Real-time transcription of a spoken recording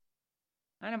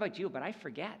I don't know about you, but I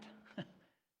forget.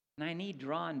 And I need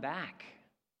drawn back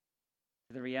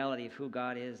to the reality of who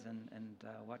God is and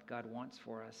what God wants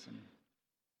for us. And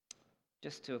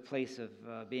just to a place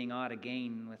of being awed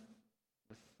again with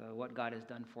what God has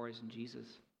done for us in Jesus.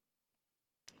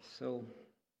 So,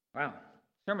 wow.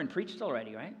 Sermon preached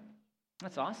already, right?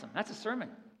 That's awesome. That's a sermon.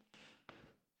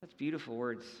 Such beautiful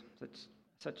words.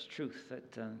 Such truth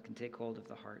that can take hold of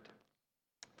the heart.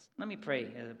 Let me pray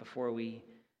before we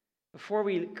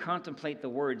contemplate the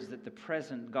words that the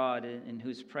present God in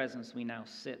whose presence we now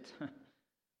sit,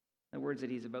 the words that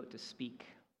he's about to speak.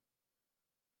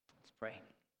 Let's pray.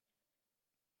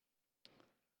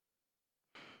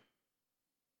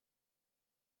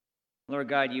 Lord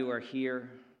God, you are here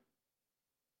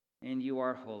and you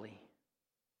are holy.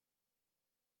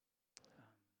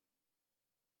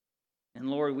 And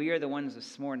Lord, we are the ones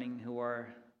this morning who are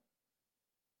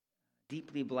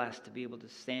deeply blessed to be able to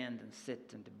stand and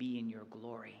sit and to be in your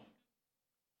glory.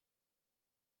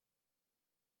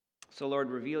 So Lord,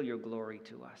 reveal your glory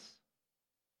to us.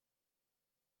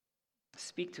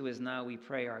 Speak to us now, we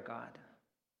pray, our God,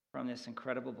 from this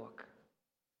incredible book.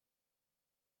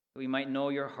 We might know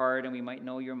your heart and we might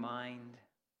know your mind.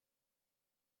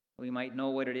 We might know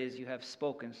what it is you have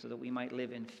spoken so that we might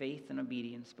live in faith and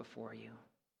obedience before you.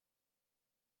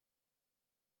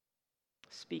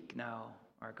 Speak now,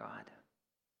 our God,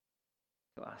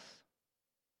 to us.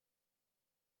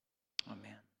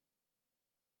 Amen.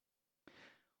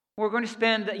 We're going to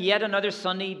spend yet another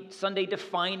Sunday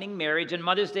defining marriage. And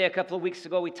Mother's Day a couple of weeks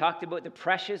ago, we talked about the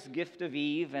precious gift of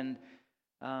Eve and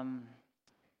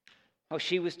how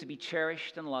she was to be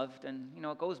cherished and loved. And,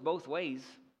 it goes both ways,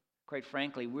 quite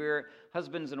frankly. We're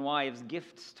husbands and wives,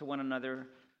 gifts to one another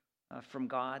from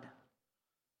God.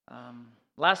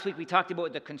 Last week, we talked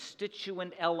about the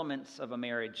constituent elements of a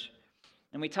marriage.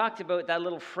 And we talked about that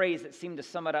little phrase that seemed to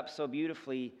sum it up so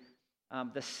beautifully,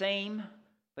 the same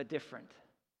but different.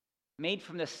 Made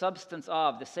from the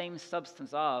same substance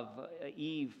of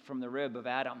Eve from the rib of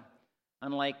Adam.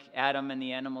 Unlike Adam and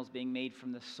the animals being made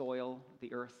from the soil,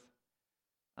 the earth.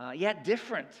 Yet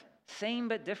different, same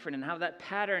but different, and how that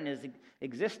pattern is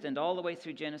existent all the way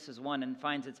through Genesis 1 and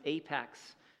finds its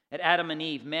apex at Adam and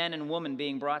Eve, man and woman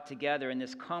being brought together in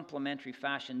this complementary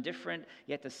fashion, different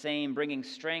yet the same, bringing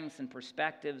strengths and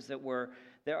perspectives that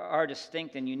are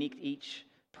distinct and unique to each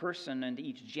person and to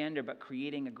each gender, but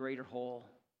creating a greater whole.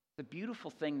 It's a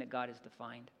beautiful thing that God has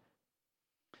defined.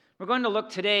 We're going to look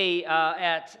today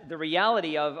at the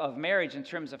reality of marriage in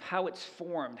terms of how it's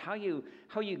formed, how you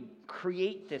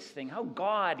create this thing, how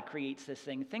God creates this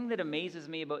thing. The thing that amazes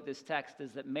me about this text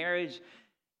is that marriage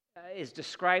is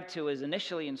described to as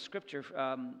initially in Scripture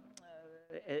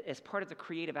as part of the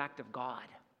creative act of God.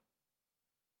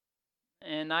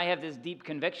 And I have this deep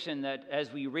conviction that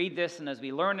as we read this and as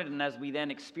we learn it and as we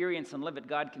then experience and live it,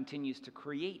 God continues to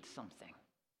create something.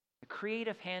 The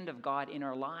creative hand of God in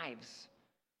our lives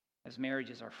as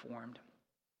marriages are formed.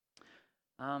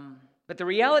 But the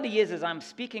reality is, as I'm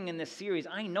speaking in this series,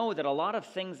 I know that a lot of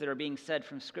things that are being said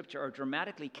from Scripture are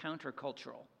dramatically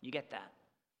countercultural. You get that?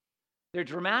 They're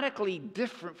dramatically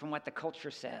different from what the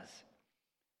culture says.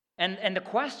 And the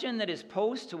question that is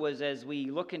posed to us as we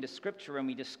look into Scripture and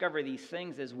we discover these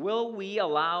things is, will we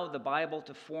allow the Bible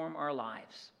to form our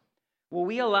lives? Will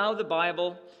we allow the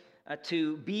Bible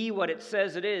to be what it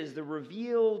says it is, the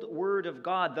revealed Word of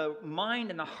God, the mind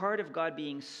and the heart of God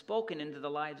being spoken into the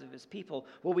lives of His people?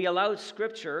 Will we allow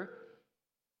Scripture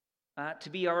to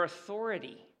be our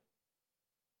authority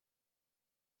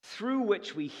through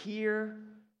which we hear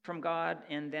from God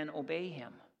and then obey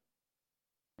Him?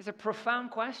 It's a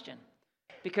profound question,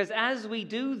 because as we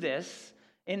do this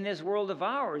in this world of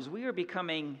ours, we are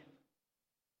becoming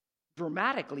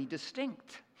dramatically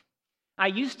distinct. I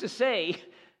used to say,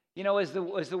 as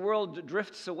the world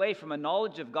drifts away from a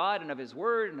knowledge of God and of His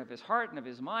Word and of His heart and of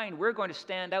His mind, we're going to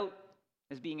stand out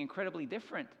as being incredibly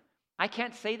different. I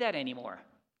can't say that anymore,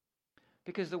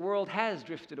 because the world has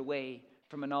drifted away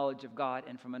from a knowledge of God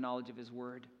and from a knowledge of His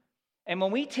Word. And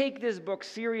when we take this book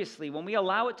seriously, when we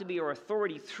allow it to be our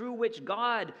authority through which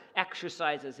God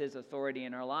exercises His authority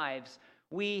in our lives,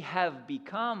 we have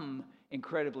become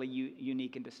incredibly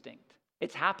unique and distinct.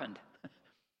 It's happened.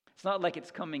 It's not like it's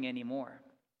coming anymore.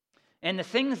 And the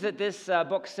things that this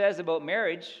book says about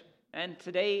marriage, and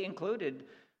today included,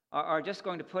 are just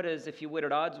going to put us, if you would,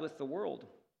 at odds with the world.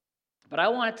 But I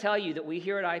want to tell you that we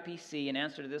here at IPC, in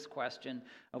answer to this question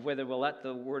of whether we'll let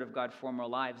the Word of God form our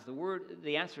lives,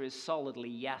 the answer is solidly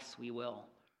yes, we will.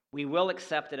 We will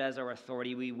accept it as our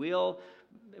authority. We will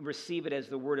receive it as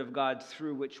the Word of God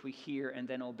through which we hear and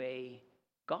then obey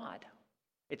God.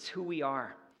 It's who we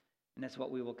are, and that's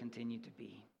what we will continue to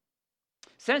be.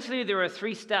 Essentially, there are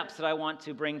 3 steps that I want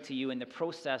to bring to you in the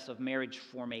process of marriage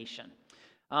formation.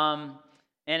 And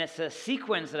it's a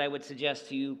sequence that I would suggest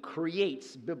to you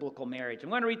creates biblical marriage.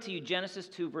 I'm going to read to you Genesis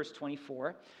 2, verse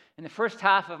 24. In the first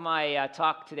half of my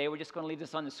talk today, we're just going to leave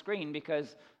this on the screen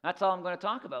because that's all I'm going to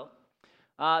talk about.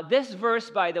 This verse,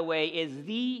 by the way, is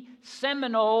the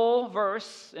seminal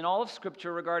verse in all of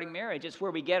Scripture regarding marriage. It's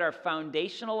where we get our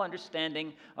foundational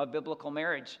understanding of biblical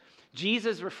marriage.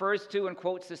 Jesus refers to and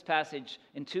quotes this passage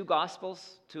in 2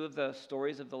 Gospels, 2 of the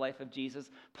stories of the life of Jesus.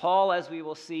 Paul, as we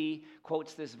will see,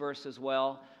 quotes this verse as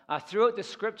well. Throughout the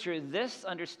Scripture, this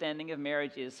understanding of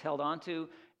marriage is held onto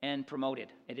and promoted.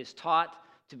 It is taught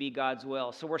to be God's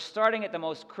will. So we're starting at the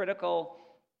most critical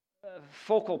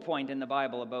focal point in the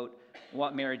Bible about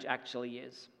what marriage actually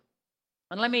is.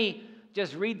 And let me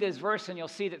just read this verse, and you'll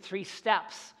see that 3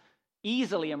 steps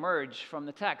easily emerge from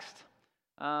the text.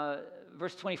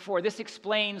 Verse 24, this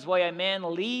explains why a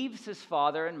man leaves his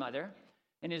father and mother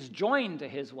and is joined to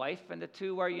his wife, and the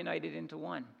 2 are united into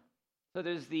one. So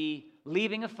there's the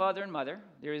leaving of father and mother,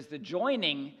 there is the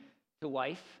joining to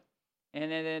wife,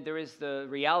 and then there is the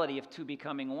reality of 2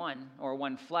 becoming one, or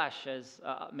one flesh, as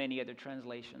many other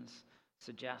translations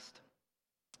suggest.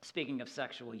 Speaking of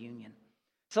sexual union.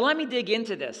 So let me dig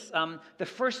into this. The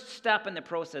first step in the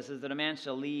process is that a man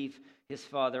shall leave his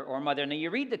father or mother. Now you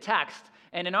read the text,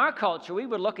 and in our culture, we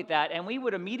would look at that, and we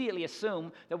would immediately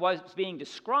assume that what's being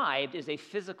described is a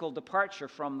physical departure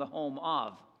from the home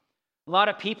of. A lot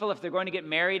of people, if they're going to get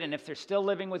married, and if they're still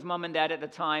living with mom and dad at the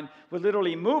time, would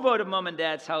literally move out of mom and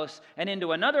dad's house and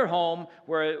into another home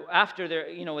where after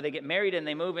they get married and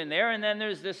they move in there, and then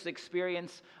there's this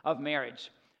experience of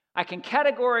marriage. I can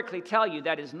categorically tell you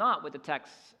that is not what the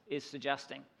text is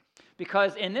suggesting.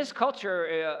 Because in this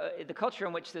culture, the culture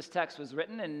in which this text was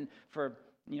written, and for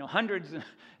hundreds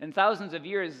and thousands of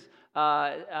years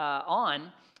the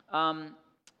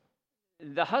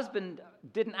husband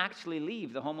didn't actually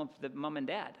leave the home of the mom and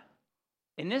dad.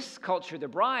 In this culture, the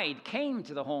bride came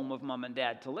to the home of mom and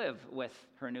dad to live with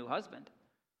her new husband.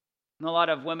 And a lot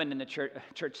of women in the church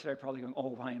today are probably going,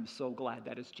 oh, I am so glad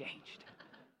that has changed.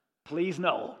 Please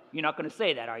no. You're not going to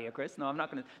say that, are you, Chris? No, I'm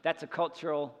not going to. That's a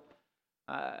cultural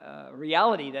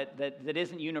reality that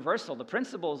isn't universal. The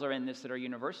principles are in this that are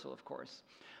universal, of course.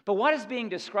 But what is being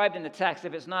described in the text,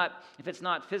 if it's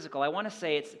not physical, I want to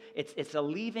say it's a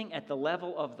leaving at the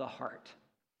level of the heart.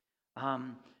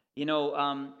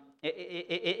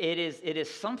 It is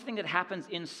something that happens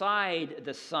inside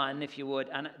the son, if you would,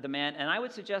 and the man, and I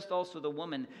would suggest also the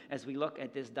woman as we look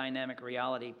at this dynamic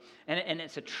reality. And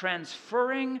it's a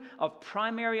transferring of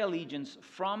primary allegiance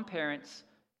from parents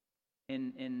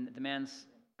in the man's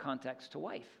context to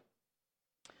wife,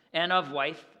 and of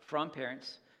wife from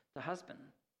parents to husband.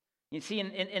 You see,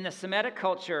 in the Semitic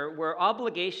culture, where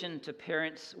obligation to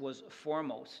parents was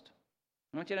foremost,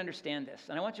 I want you to understand this,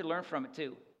 and I want you to learn from it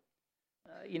too.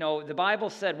 The Bible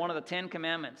said one of the 10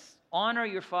 commandments, honor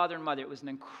your father and mother. It was an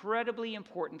incredibly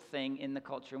important thing in the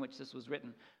culture in which this was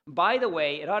written. By the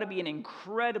way, it ought to be an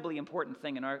incredibly important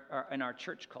thing in our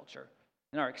church culture,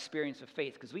 in our experience of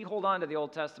faith, because we hold on to the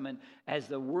Old Testament as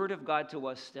the Word of God to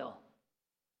us still.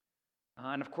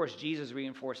 And of course, Jesus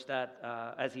reinforced that,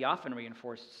 as he often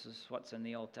reinforces what's in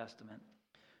the Old Testament.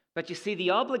 But you see, the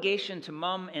obligation to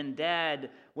mom and dad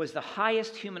was the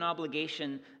highest human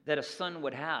obligation that a son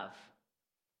would have,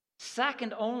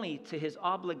 second only to his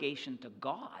obligation to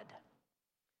God.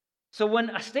 So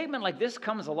when a statement like this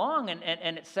comes along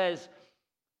and it says,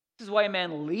 this is why a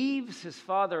man leaves his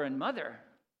father and mother,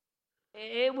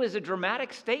 it was a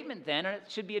dramatic statement then, and it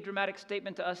should be a dramatic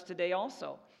statement to us today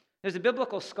also. There's a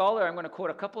biblical scholar I'm going to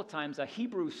quote a couple of times, a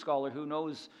Hebrew scholar who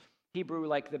knows Hebrew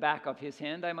like the back of his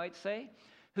hand, I might say,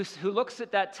 who looks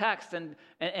at that text and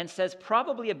says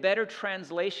probably a better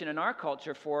translation in our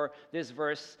culture for this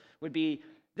verse would be,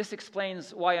 this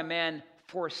explains why a man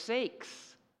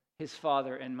forsakes his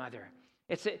father and mother.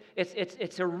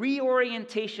 It's a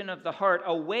reorientation of the heart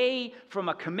away from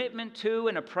a commitment to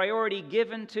and a priority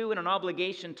given to and an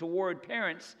obligation toward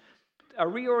parents, a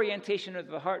reorientation of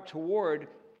the heart toward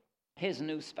his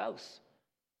new spouse,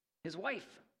 his wife.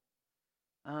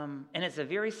 And it's a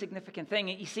very significant thing.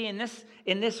 You see, in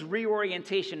this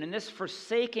reorientation, in this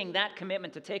forsaking that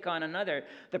commitment to take on another,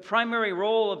 the primary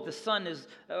role of the son is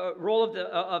role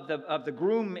of the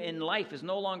groom in life is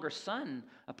no longer son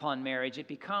upon marriage; it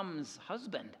becomes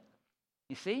husband.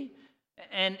 You see,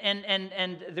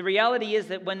 and the reality is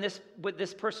that when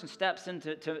this person steps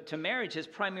into marriage, his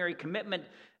primary commitment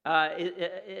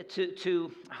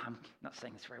to I'm not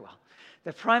saying this very well.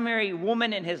 The primary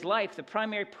woman in his life, the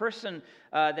primary person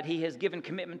that he has given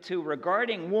commitment to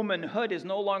regarding womanhood is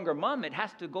no longer mom. It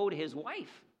has to go to his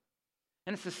wife.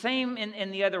 And it's the same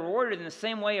in the other order. In the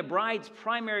same way, a bride's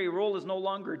primary role is no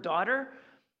longer daughter.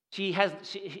 She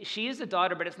is a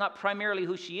daughter, but it's not primarily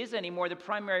who she is anymore. The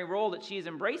primary role that she is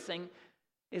embracing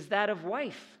is that of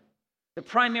wife. The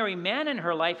primary man in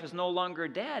her life is no longer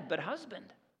dad, but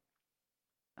husband.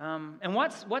 And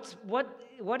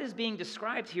what is being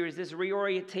described here is this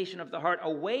reorientation of the heart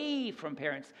away from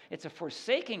parents. It's a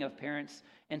forsaking of parents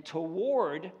and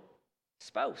toward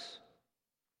spouse.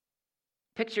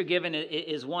 Picture given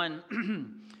is one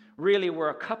really where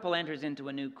a couple enters into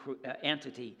a new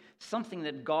entity, something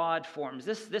that God forms.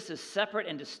 This is separate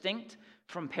and distinct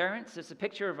from parents. It's a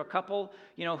picture of a couple,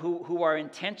 who are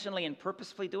intentionally and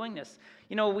purposefully doing this.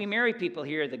 We marry people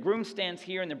here. The groom stands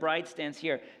here and the bride stands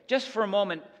here. Just for a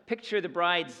moment, picture the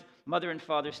bride's mother and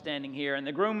father standing here and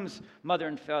the groom's mother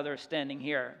and father standing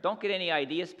here. Don't get any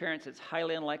ideas, parents. It's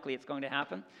highly unlikely it's going to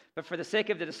happen. But for the sake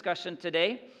of the discussion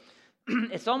today,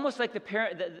 it's almost like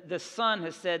the son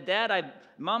has said, Dad,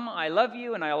 Mom, I love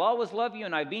you and I'll always love you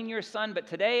and I've been your son, but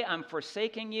today I'm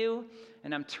forsaking you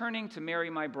and I'm turning to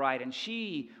marry my bride, and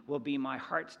she will be my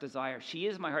heart's desire. She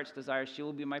is my heart's desire. She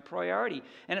will be my priority.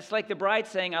 And it's like the bride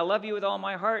saying, I love you with all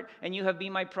my heart, and you have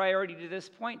been my priority to this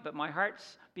point, but my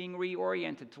heart's being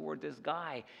reoriented toward this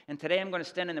guy. And today I'm going to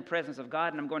stand in the presence of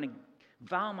God, and I'm going to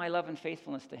vow my love and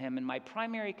faithfulness to him, and my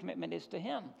primary commitment is to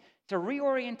him. It's a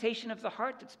reorientation of the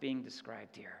heart that's being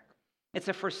described here. It's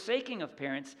a forsaking of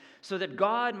parents so that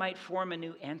God might form a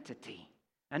new entity,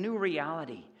 a new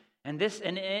reality. And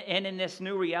in this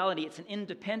new reality, it's an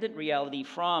independent reality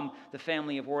from the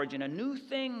family of origin. A new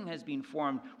thing has been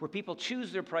formed where people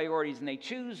choose their priorities and they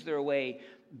choose their way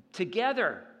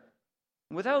together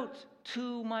without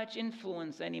too much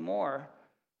influence anymore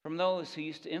from those who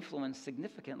used to influence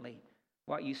significantly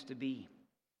what used to be.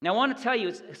 Now, I want to tell you,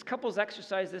 as couples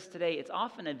exercise this today, it's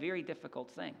often a very difficult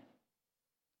thing.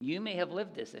 You may have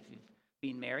lived this if you've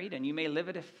been married, and you may live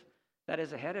it if that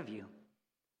is ahead of you.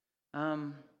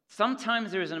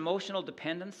 Sometimes there is an emotional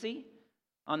dependency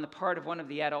on the part of one of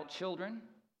the adult children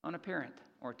on a parent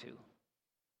or two.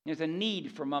 There's a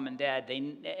need for mom and dad,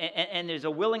 and there's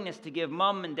a willingness to give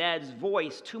mom and dad's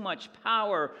voice too much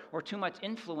power or too much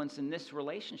influence in this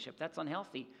relationship. That's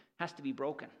unhealthy, has to be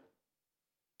broken.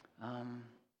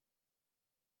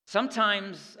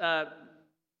 Sometimes, what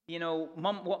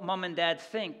mom and dad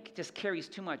think just carries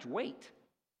too much weight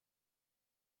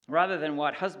rather than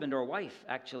what husband or wife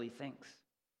actually thinks.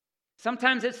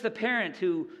 Sometimes it's the parent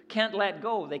who can't let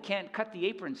go. They can't cut the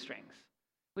apron strings,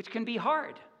 which can be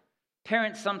hard.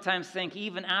 Parents sometimes think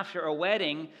even after a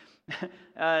wedding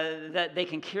that they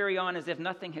can carry on as if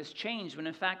nothing has changed, when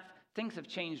in fact things have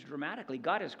changed dramatically.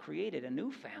 God has created a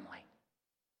new family.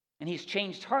 And he's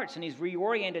changed hearts, and he's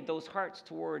reoriented those hearts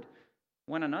toward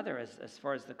one another as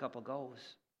far as the couple goes.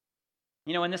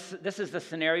 And this is the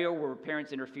scenario where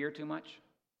parents interfere too much.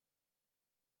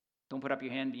 Don't put up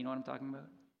your hand, but you know what I'm talking about?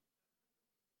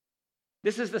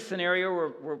 This is the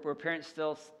scenario where parents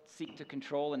still seek to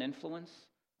control and influence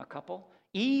a couple,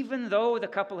 even though the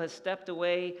couple has stepped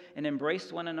away and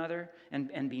embraced one another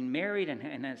and been married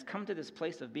and has come to this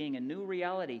place of being a new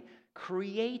reality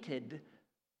created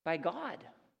by God.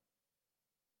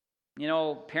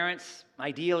 Parents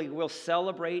ideally will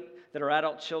celebrate that our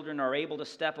adult children are able to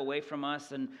step away from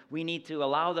us, and we need to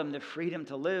allow them the freedom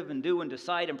to live and do and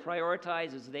decide and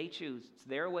prioritize as they choose. It's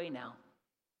their way now.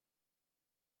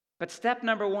 But step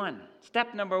number one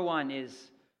is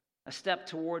a step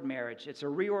toward marriage. It's a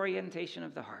reorientation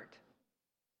of the heart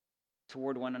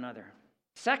toward one another.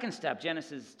 Second step,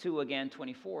 Genesis 2 again,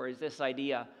 24, is this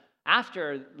idea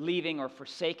after leaving or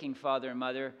forsaking father and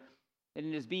mother, it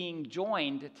is being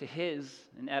joined to his,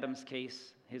 in Adam's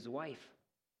case, his wife.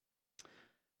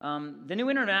 The New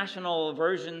International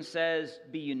Version says,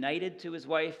 be united to his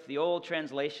wife. The old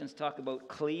translations talk about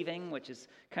cleaving, which is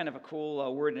kind of a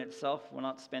cool word in itself. We'll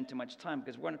not spend too much time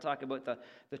because we're going to talk about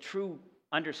the true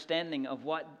understanding of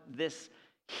what this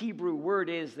Hebrew word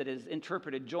is that is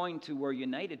interpreted joined to or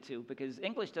united to, because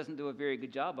English doesn't do a very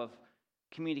good job of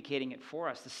communicating it for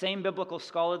us. The same biblical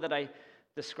scholar that I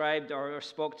described or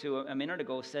spoke to a minute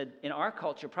ago said, in our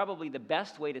culture, probably the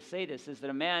best way to say this is that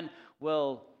a man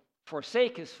will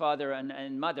forsake his father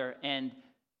and mother and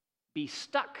be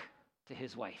stuck to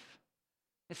his wife.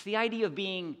 It's the idea of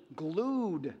being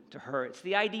glued to her. It's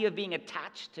the idea of being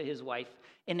attached to his wife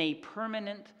in a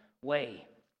permanent way.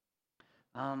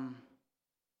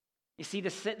 You see,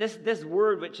 this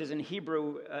word, which is in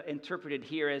Hebrew interpreted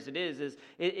here as it is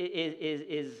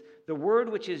the word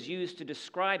which is used to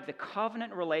describe the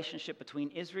covenant relationship between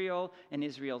Israel and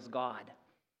Israel's God.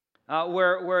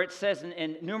 where it says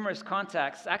in numerous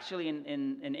contexts, actually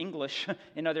in English,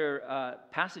 in other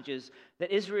passages,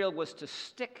 that Israel was to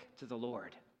stick to the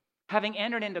Lord. Having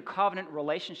entered into covenant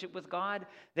relationship with God,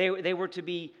 they were to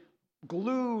be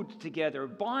glued together,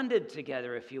 bonded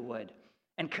together, if you would,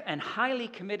 and highly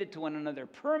committed to one another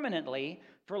permanently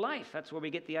for life. That's where we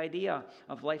get the idea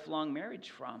of lifelong marriage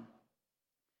from.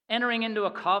 Entering into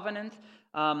a covenant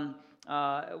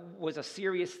was a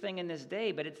serious thing in this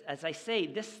day, but as I say,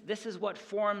 this is what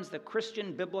forms the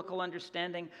Christian biblical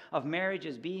understanding of marriage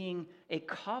as being a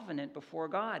covenant before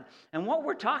God. And what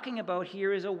we're talking about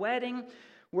here is a wedding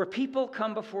where people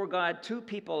come before God, two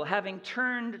people having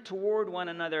turned toward one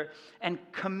another and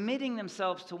committing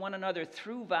themselves to one another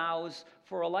through vows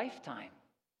for a lifetime.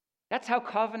 That's how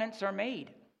covenants are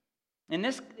made. In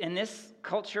this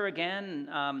culture, again,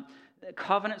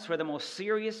 covenants were the most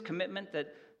serious commitment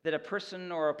that a person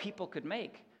or a people could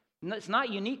make. It's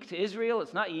not unique to Israel.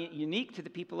 It's not unique to the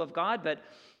people of God, but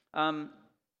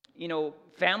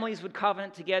families would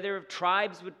covenant together,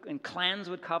 tribes and clans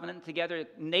would covenant together,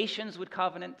 nations would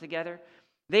covenant together.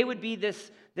 This would be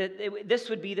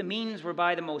the means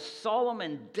whereby the most solemn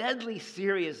and deadly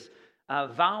serious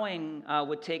vowing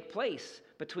would take place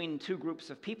between two groups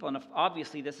of people. And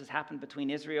obviously this has happened between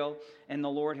Israel and the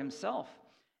Lord himself.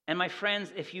 And my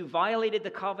friends, if you violated the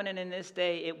covenant in this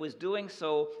day, it was doing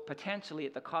so potentially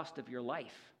at the cost of your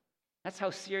life. That's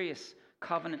how serious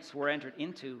covenants were entered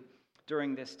into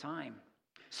during this time.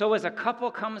 So as a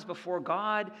couple comes before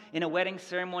God in a wedding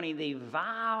ceremony, they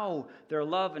vow their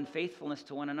love and faithfulness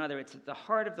to one another. It's at the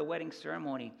heart of the wedding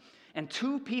ceremony. And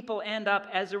two people end up,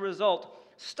 as a result,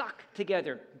 stuck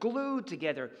together, glued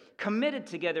together, committed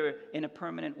together in a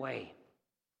permanent way.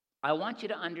 I want you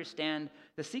to understand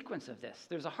the sequence of this.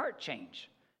 There's a heart change.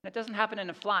 And it doesn't happen in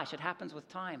a flash. It happens with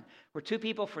time, where two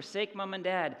people forsake mom and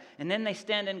dad, and then they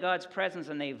stand in God's presence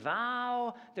and they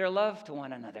vow their love to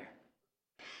one another.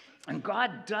 And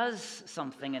God does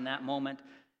something in that moment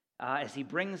as he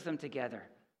brings them together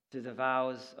through the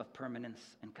vows of permanence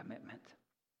and commitment.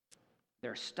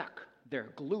 They're stuck. They're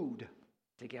glued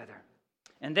together.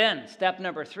 And then, step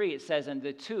number 3, it says, and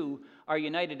the two are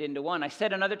united into one. I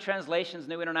said in other translations,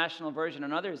 New International Version,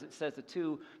 and others, it says the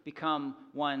two become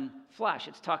one flesh.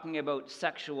 It's talking about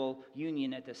sexual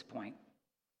union at this point.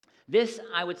 This,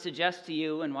 I would suggest to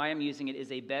you, and why I'm using it,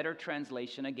 is a better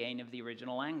translation, again, of the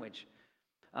original language.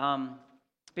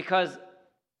 Because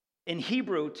in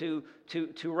Hebrew, to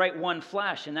write one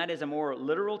flesh, and that is a more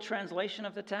literal translation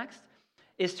of the text,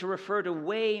 is to refer to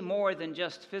way more than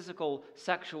just physical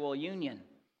sexual union.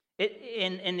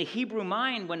 In the Hebrew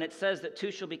mind, when it says that two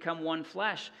shall become one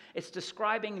flesh, it's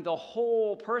describing the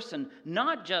whole person,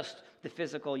 not just the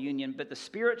physical union, but the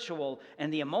spiritual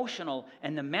and the emotional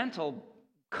and the mental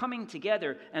coming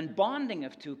together and bonding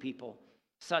of two people,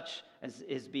 such as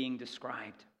is being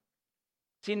described.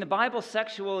 See, in the Bible,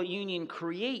 sexual union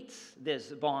creates this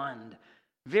bond.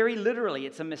 Very literally,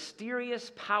 it's a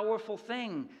mysterious, powerful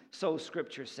thing, so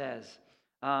Scripture says,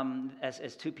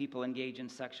 as two people engage in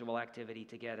sexual activity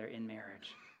together in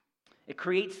marriage. It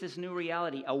creates this new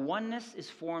reality. A oneness is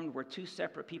formed where two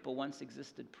separate people once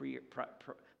existed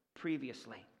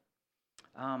previously.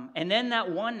 And then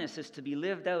that oneness is to be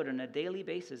lived out on a daily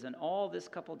basis, and all this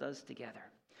couple does together.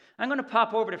 I'm going to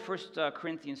pop over to 1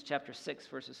 Corinthians chapter 6,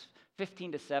 verses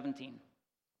 15 to 17.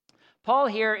 Paul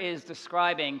here is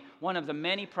describing one of the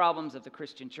many problems of the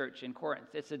Christian church in Corinth.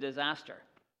 It's a disaster.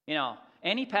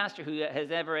 Any pastor who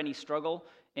has ever any struggle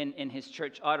in his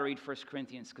church ought to read 1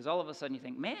 Corinthians, because all of a sudden you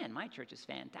think, man, my church is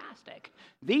fantastic.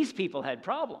 These people had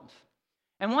problems.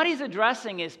 And what he's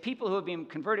addressing is people who have been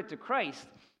converted to Christ,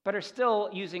 but are still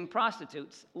using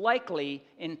prostitutes, likely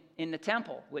in the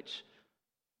temple, which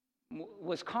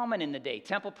was common in the day.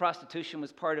 Temple prostitution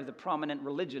was part of the prominent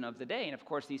religion of the day. And of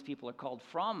course, these people are called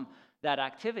from that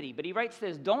activity. But he writes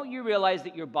this, don't you realize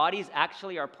that your bodies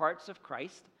actually are parts of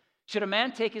Christ? Should a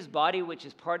man take his body, which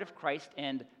is part of Christ,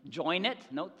 and join it,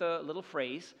 note the little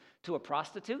phrase, to a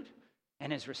prostitute?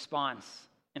 And his response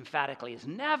emphatically is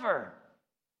never.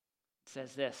 It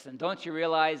says this, and don't you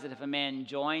realize that if a man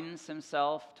joins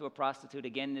himself to a prostitute,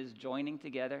 again is joining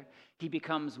together, he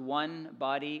becomes one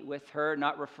body with her,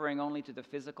 not referring only to the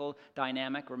physical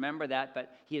dynamic, remember that,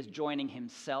 but he is joining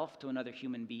himself to another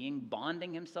human being,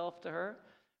 bonding himself to her.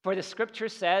 For the scripture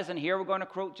says, and here we're going to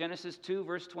quote Genesis 2,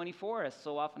 verse 24, as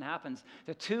so often happens,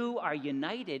 the two are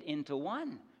united into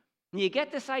one. And you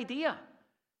get this idea.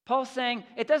 Paul's saying,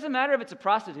 it doesn't matter if it's a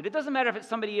prostitute. It doesn't matter if it's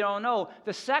somebody you don't know.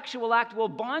 The sexual act will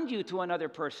bond you to another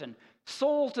person,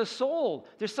 soul to soul.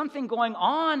 There's something going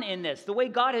on in this. The way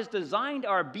God has designed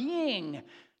our being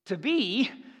to be,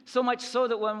 so much so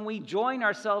that when we join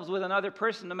ourselves with another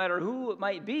person, no matter who it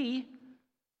might be,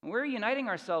 we're uniting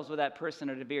ourselves with that person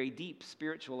at a very deep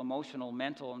spiritual, emotional,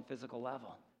 mental, and physical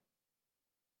level.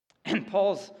 And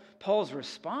Paul's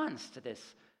response to this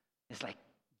is like,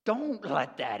 don't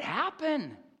let that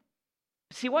happen.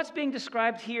 See, what's being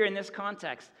described here in this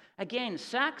context? Again,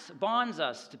 sex bonds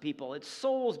us to people. It's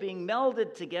souls being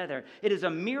melded together. It is a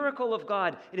miracle of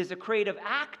God. It is a creative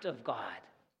act of God.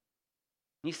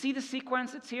 You see the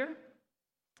sequence that's here?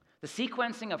 The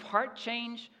sequencing of heart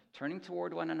change, turning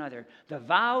toward one another. The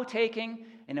vow taking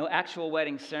and the actual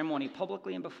wedding ceremony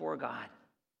publicly and before God.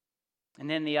 And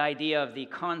then the idea of the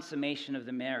consummation of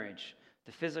the marriage,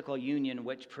 the physical union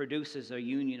which produces a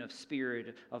union of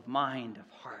spirit, of mind, of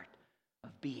heart,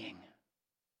 of being.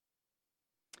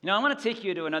 You know, I want to take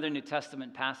you to another New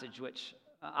Testament passage, which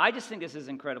I just think this is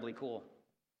incredibly cool.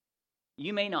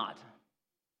 You may not,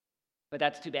 but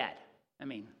that's too bad. I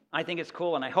mean, I think it's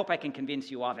cool, and I hope I can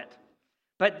convince you of it.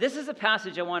 But this is a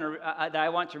passage that I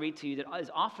want to read to you that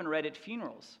is often read at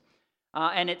funerals.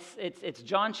 And it's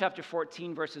John chapter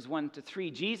 14, verses 1 to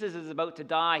 3. Jesus is about to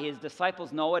die. His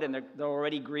disciples know it, and they're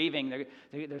already grieving.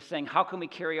 They're saying, how can we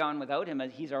carry on without him?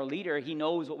 He's our leader. He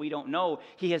knows what we don't know.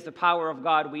 He has the power of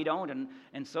God. We don't,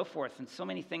 and so forth. And so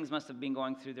many things must have been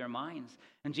going through their minds.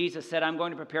 And Jesus said, I'm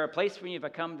going to prepare a place for you. If I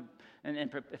come, and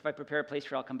if I prepare a place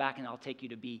for you, I'll come back, and I'll take you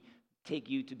to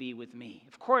be with me.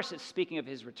 Of course, it's speaking of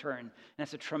his return. And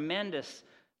it's a tremendous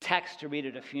text to read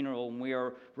at a funeral, and we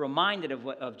are reminded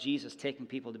of Jesus taking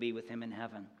people to be with him in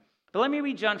heaven. But let me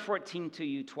read John 14 to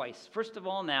you twice. First of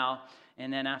all now,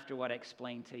 and then after what I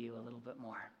explained to you a little bit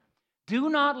more. Do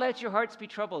not let your hearts be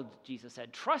troubled, Jesus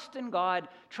said. Trust in God,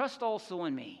 trust also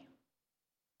in me.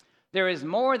 There is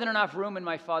more than enough room in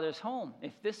my Father's home.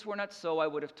 If this were not so, I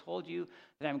would have told you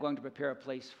that I'm going to prepare a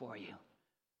place for you.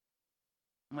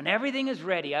 When everything is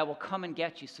ready, I will come and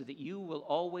get you so that you will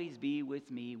always be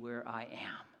with me where I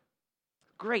am.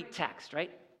 Great text, right?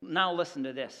 Now listen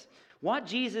to this. What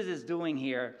Jesus is doing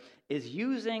here is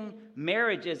using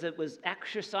marriage as it was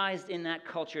exercised in that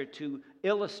culture to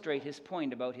illustrate his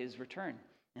point about his return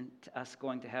and to us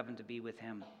going to heaven to be with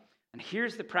him. And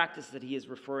here's the practice that he is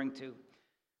referring to.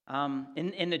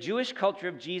 In the Jewish culture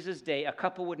of Jesus' day, a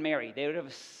couple would marry. They would have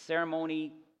a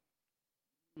ceremony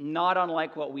not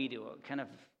unlike what we do, a kind of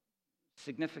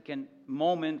significant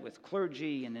moment with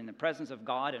clergy and in the presence of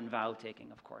God and vow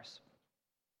taking, of course.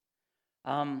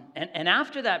 And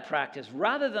after that practice,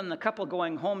 rather than the couple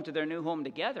going home to their new home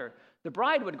together, the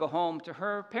bride would go home to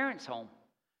her parents' home,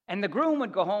 and the groom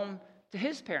would go home to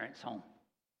his parents' home.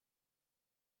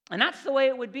 And that's the way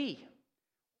it would be.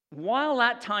 While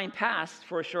that time passed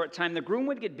for a short time, the groom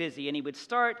would get busy, and he would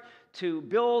start to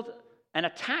build an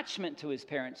attachment to his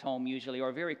parents' home, usually,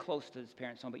 or very close to his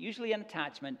parents' home, but usually an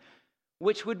attachment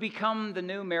which would become the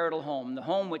new marital home, the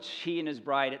home which he and his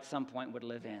bride at some point would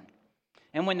live in.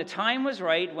 And when the time was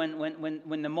right,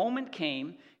 when the moment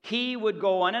came, he would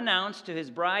go unannounced to his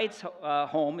bride's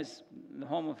home, the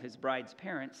home of his bride's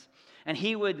parents, and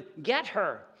he would get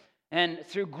her. And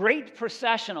through great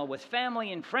processional with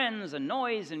family and friends and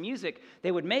noise and music,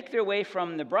 they would make their way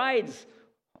from the bride's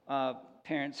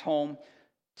parents' home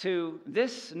to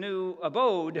this new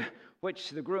abode which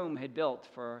the groom had built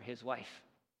for his wife.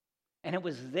 And it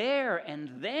was there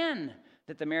and then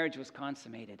that the marriage was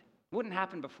consummated. It wouldn't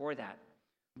happen before that.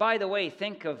 By the way,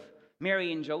 think of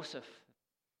Mary and Joseph,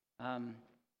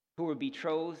 who were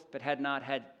betrothed but had not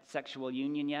had sexual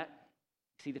union yet.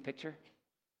 See the picture?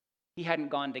 He hadn't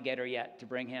gone to get her yet to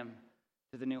bring him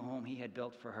to the new home he had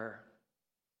built for her.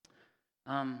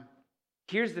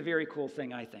 Here's the very cool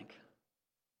thing, I think.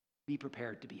 Be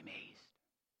prepared to be amazed.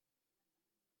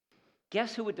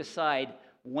 Guess who would decide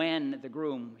when the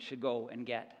groom should go and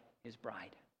get his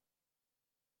bride?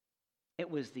 It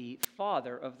was the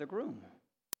father of the groom.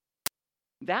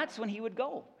 That's when he would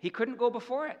go. He couldn't go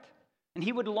before it. And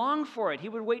he would long for it. He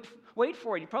would wait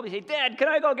for it. He'd probably say, Dad, can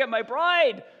I go get my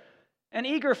bride? And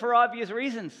eager for obvious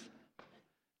reasons.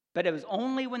 But it was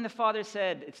only when the father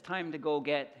said, it's time to go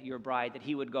get your bride, that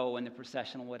he would go and the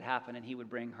procession would happen and he would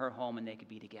bring her home and they could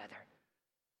be together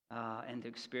and to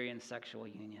experience sexual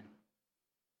union.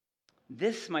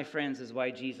 This, my friends, is why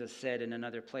Jesus said in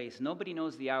another place, nobody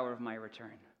knows the hour of my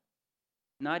return.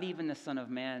 Not even the Son of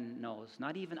Man knows.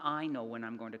 Not even I know when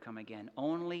I'm going to come again.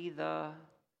 Only the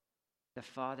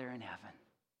Father in heaven.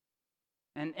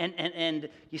 And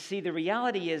you see, the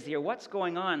reality is here, what's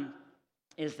going on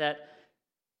is that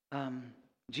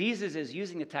Jesus is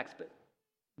using the text, but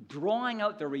drawing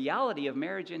out the reality of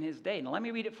marriage in his day. Now let me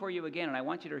read it for you again, and I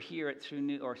want you to hear it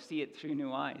through see it through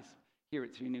new eyes, hear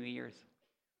it through new ears.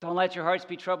 Don't let your hearts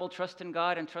be troubled. Trust in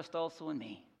God and trust also in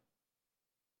me.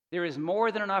 There is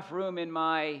more than enough room in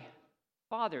my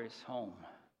Father's home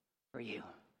for you.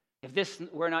 If this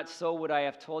were not so, would I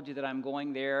have told you that I'm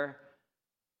going there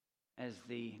as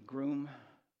the groom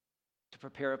to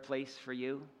prepare a place for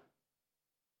you?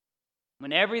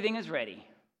 When everything is ready,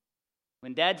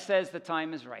 when Dad says the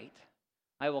time is right,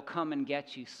 I will come and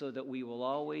get you so that you will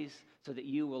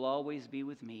always be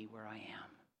with me where I am.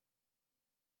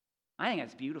 I think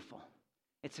that's beautiful.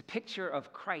 It's a picture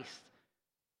of Christ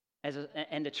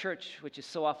and the church, which is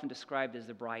so often described as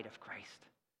the bride of Christ.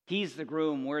 He's the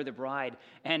groom, we're the bride.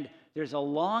 And there's a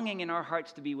longing in our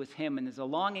hearts to be with him, and there's a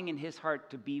longing in his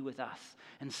heart to be with us.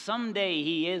 And someday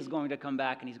he is going to come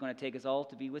back, and he's going to take us all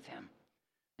to be with him.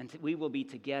 And we will be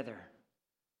together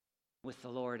with the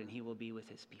Lord, and he will be with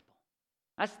his people.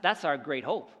 That's our great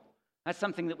hope. That's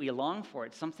something that we long for.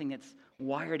 It's something that's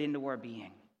wired into our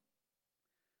being.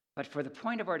 But for the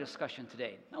point of our discussion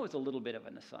today, that was a little bit of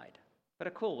an aside, but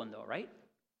a cool one though, right?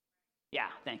 Yeah,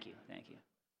 thank you.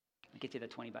 I'll get you the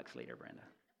 $20 later, Brenda.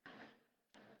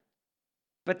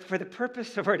 But for the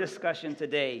purpose of our discussion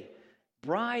today,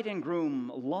 bride and groom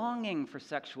longing for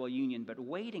sexual union, but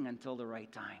waiting until the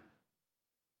right time.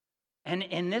 And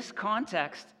in this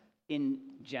context, in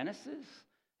Genesis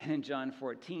and in John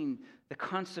 14, the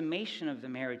consummation of the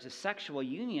marriage, the sexual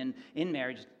union in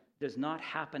marriage, does not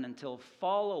happen until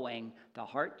following the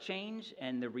heart change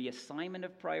and the reassignment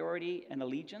of priority and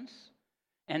allegiance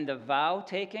and the vow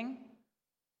taking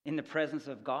in the presence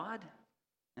of God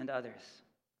and others.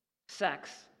 Sex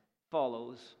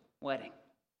follows wedding.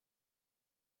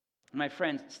 My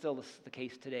friends, it's still the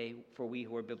case today for we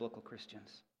who are biblical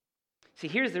Christians. See,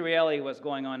 here's the reality of what's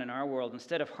going on in our world.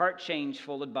 Instead of heart change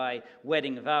followed by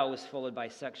wedding vows followed by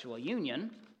sexual union,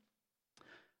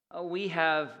 we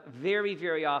have very,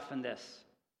 very often this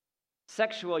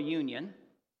sexual union,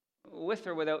 with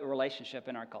or without a relationship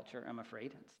in our culture, I'm afraid.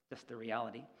 It's just the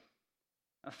reality.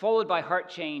 Followed by heart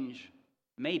change,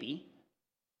 maybe.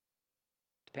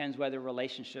 Depends whether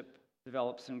relationship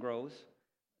develops and grows.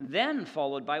 Then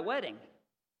followed by wedding,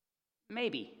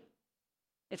 maybe.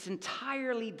 It's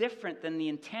entirely different than the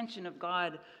intention of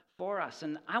God for us.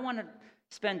 And I want to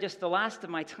spend just the last of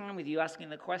my time with you asking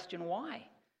the question, why?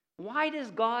 Why does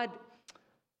God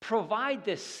provide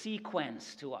this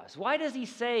sequence to us? Why does he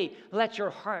say, let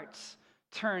your hearts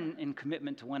turn in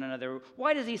commitment to one another?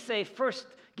 Why does he say, first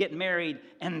get married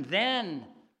and then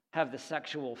have the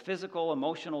sexual, physical,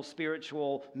 emotional,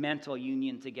 spiritual, mental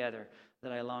union together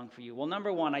that I long for you? Well,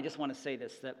 number one, I just want to say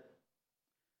this, that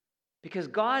because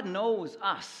God knows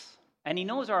us, and he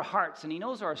knows our hearts, and he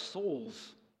knows our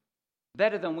souls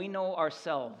better than we know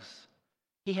ourselves.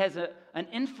 He has an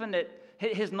infinite,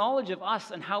 his knowledge of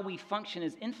us and how we function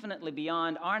is infinitely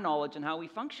beyond our knowledge and how we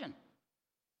function.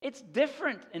 It's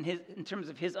different in terms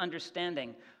of his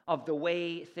understanding of the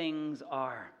way things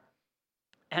are.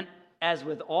 And as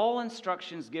with all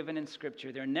instructions given in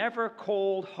Scripture, they're never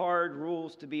cold, hard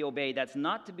rules to be obeyed. That's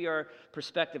not to be our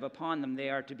perspective upon them. They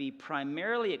are to be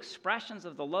primarily expressions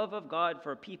of the love of God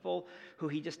for people who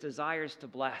he just desires to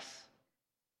bless.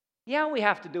 Yeah, we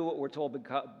have to do what we're told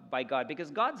by God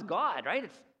because God's God, right?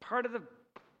 It's part of the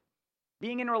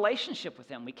being in a relationship with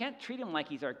him. We can't treat him like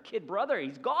he's our kid brother.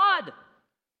 He's God.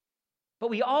 But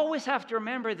we always have to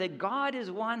remember that God is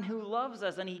one who loves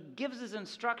us, and he gives us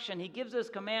instruction, he gives us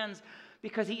commands,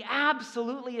 because he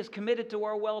absolutely is committed to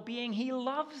our well-being. He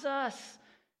loves us.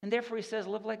 And therefore he says,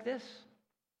 live like this.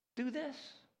 Do this.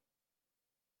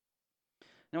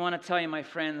 And I want to tell you, my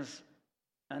friends,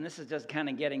 and this is just kind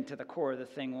of getting to the core of the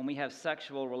thing, when we have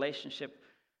sexual relationship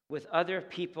with other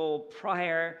people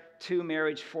prior to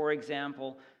marriage, for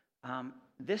example,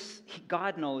 this,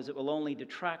 God knows, it will only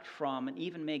detract from and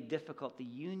even make difficult the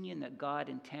union that God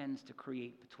intends to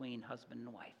create between husband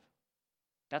and wife.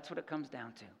 That's what it comes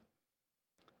down to.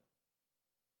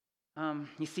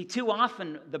 You see, too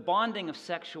often the bonding of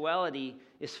sexuality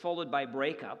is followed by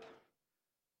breakup,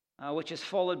 which is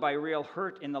followed by real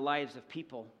hurt in the lives of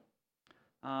people.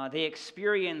 They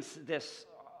experience this,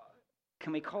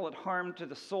 can we call it harm to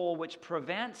the soul, which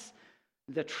prevents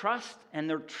the trust and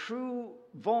the true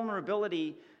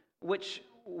vulnerability which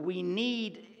we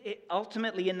need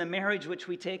ultimately in the marriage which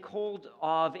we take hold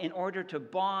of in order to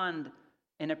bond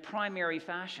in a primary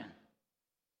fashion.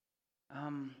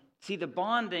 See, the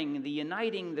bonding, the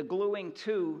uniting, the gluing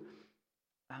to,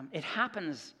 it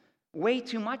happens way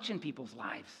too much in people's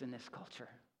lives in this culture.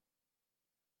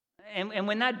 And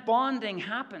when that bonding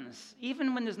happens,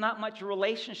 even when there's not much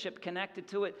relationship connected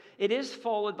to it, it is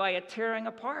followed by a tearing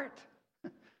apart.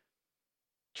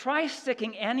 Try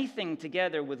sticking anything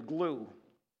together with glue,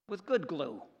 with good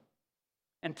glue,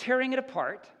 and tearing it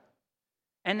apart,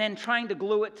 and then trying to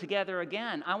glue it together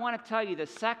again. I want to tell you, the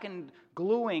second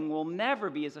gluing will never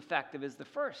be as effective as the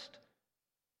first.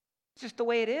 It's just the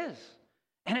way it is.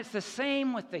 And it's the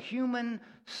same with the human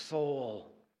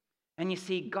soul. And you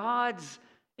see, God's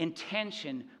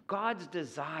intention, God's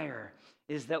desire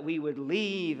is that we would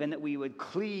leave and that we would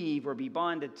cleave or be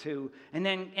bonded to, and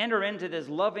then enter into this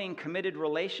loving, committed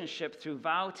relationship through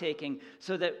vow taking,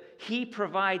 so that He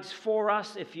provides for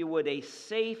us, if you would, a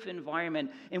safe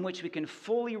environment in which we can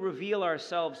fully reveal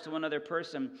ourselves to another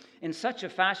person in such a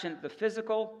fashion that the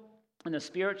physical and the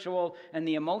spiritual and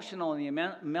the emotional and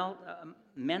the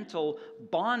mental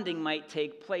bonding might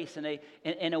take place in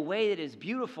a way that is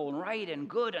beautiful and right and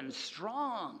good and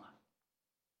strong.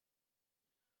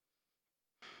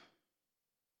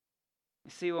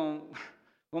 You see,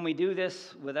 when we do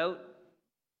this without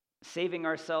saving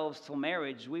ourselves till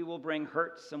marriage, we will bring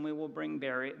hurts and we will bring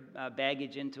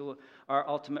baggage into our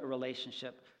ultimate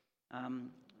relationship.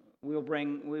 We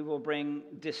will bring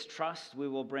distrust. We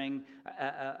will bring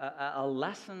a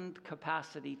lessened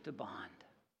capacity to bond.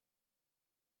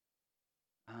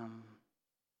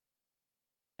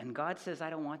 And God says, I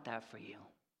don't want that for you.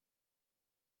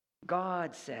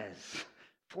 God says,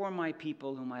 for my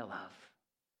people whom I love,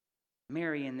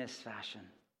 marry in this fashion.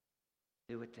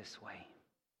 Do it this way.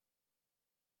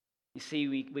 You see,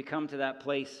 we come to that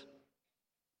place.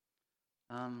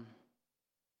 And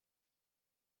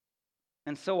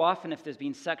so often, if there's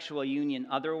been sexual union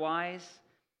otherwise,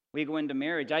 we go into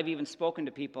marriage. I've even spoken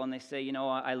to people and they say, you know,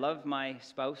 I love my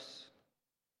spouse.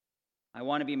 I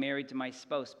want to be married to my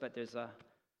spouse, but there's a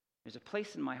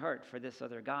place in my heart for this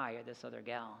other guy or this other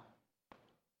gal.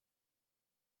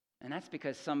 And that's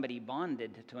because somebody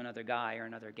bonded to another guy or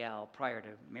another gal prior to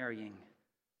marrying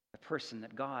the person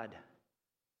that God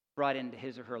brought into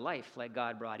his or her life, like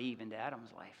God brought Eve into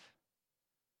Adam's life.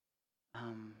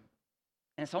 And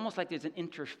it's almost like there's an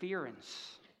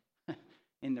interference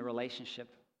in the relationship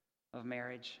of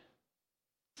marriage.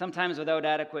 Sometimes without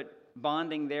adequate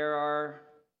bonding, there are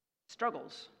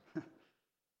struggles.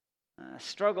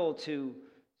 Struggle to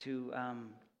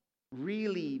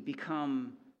really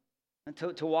become,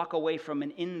 to walk away from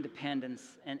an independence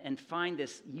and find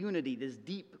this unity, this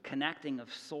deep connecting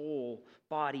of soul,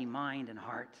 body, mind, and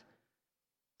heart.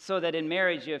 So that in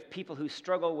marriage you have people who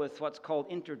struggle with what's called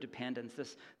interdependence,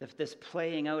 this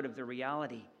playing out of the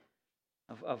reality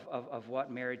of what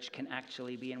marriage can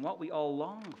actually be and what we all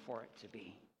long for it to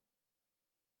be.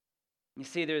 You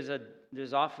see,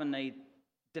 there's often a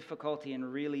difficulty in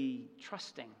really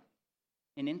trusting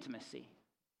in intimacy.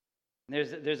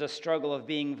 There's a struggle of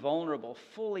being vulnerable,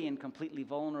 fully and completely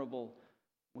vulnerable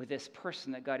with this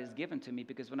person that God has given to me,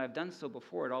 because when I've done so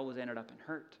before, it always ended up in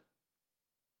hurt.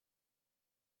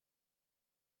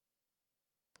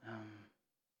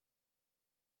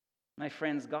 My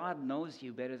friends, God knows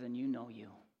you better than you know you.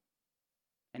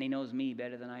 And He knows me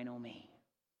better than I know me.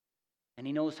 And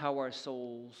He knows how our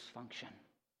souls function.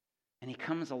 And He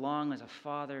comes along as a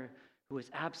father who is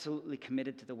absolutely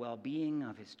committed to the well-being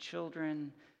of His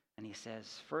children. And He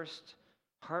says, first,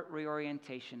 heart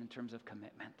reorientation in terms of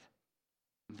commitment.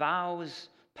 Vows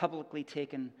publicly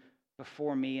taken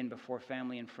before me and before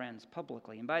family and friends,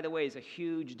 publicly. And by the way, there's a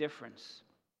huge difference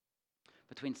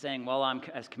between saying, well, I'm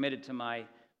as committed to my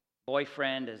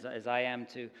boyfriend as I am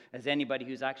to as anybody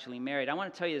who's actually married. I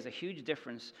want to tell you there's a huge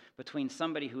difference between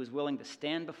somebody who is willing to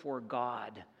stand before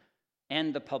God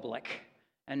and the public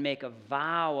and make a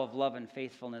vow of love and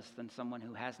faithfulness than someone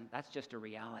who hasn't. That's just a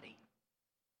reality.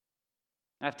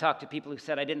 I've talked to people who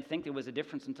said, I didn't think there was a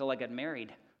difference until I got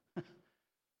married.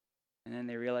 And then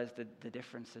they realized that the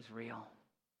difference is real.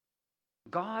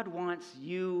 God wants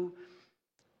you,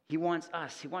 He wants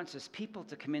us, He wants His people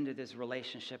to come into this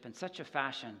relationship in such a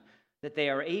fashion that they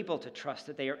are able to trust,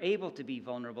 that they are able to be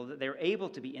vulnerable, that they are able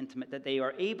to be intimate, that they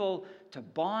are able to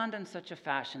bond in such a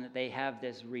fashion that they have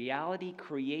this reality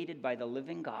created by the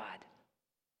living God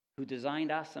who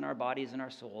designed us and our bodies and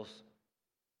our souls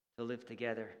to live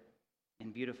together in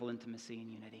beautiful intimacy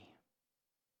and unity.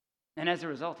 And as a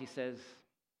result, He says,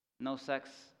 no sex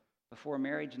before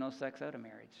marriage, no sex outside of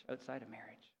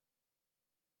marriage.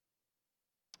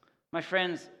 My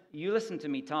friends, you listen to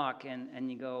me talk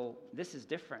and you go, this is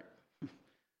different.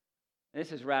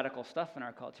 This is radical stuff in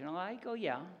our culture. And I go,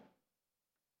 yeah.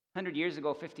 100 years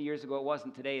ago, 50 years ago, it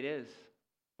wasn't. Today it is.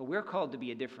 But we're called to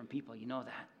be a different people. You know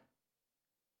that.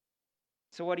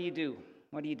 So what do you do?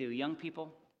 What do you do? Young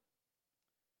people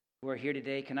who are here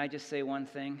today, can I just say one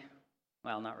thing?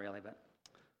 Well, not really, but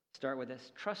start with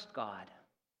this. Trust God.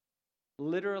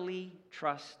 Literally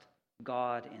trust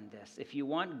God in this. If you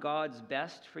want God's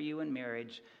best for you in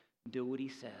marriage, do what He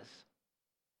says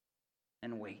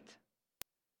and wait.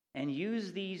 and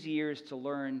use these years to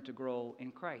learn to grow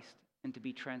in Christ and to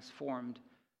be transformed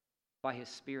by His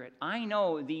Spirit. I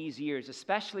know these years,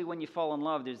 especially when you fall in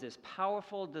love, there's this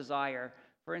powerful desire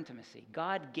for intimacy.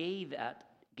 God gave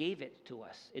it to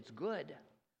us. It's good.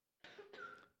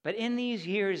 But in these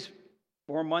years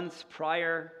or months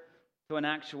prior to an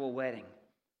actual wedding,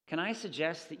 can I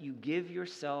suggest that you give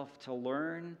yourself to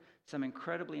learn some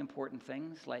incredibly important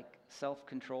things like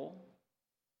self-control,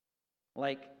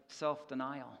 like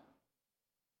self-denial?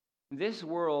 This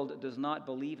world does not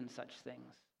believe in such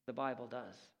things. The Bible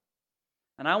does.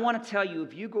 And I want to tell you,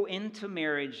 if you go into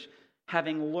marriage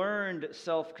having learned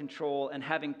self-control and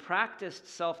having practiced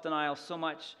self-denial so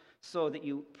much so that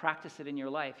you practice it in your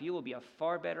life, you will be a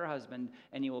far better husband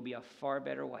and you will be a far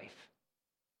better wife.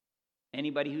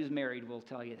 Anybody who's married will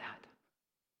tell you that.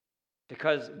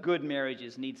 Because good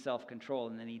marriages need self-control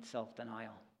and they need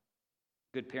self-denial.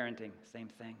 Good parenting, same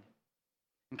thing.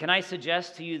 And can I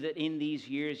suggest to you that in these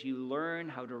years you learn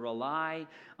how to rely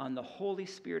on the Holy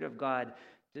Spirit of God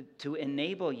to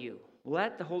enable you.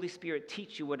 Let the Holy Spirit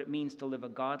teach you what it means to live a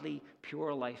godly,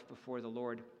 pure life before the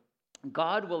Lord.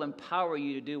 God will empower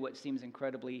you to do what seems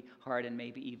incredibly hard and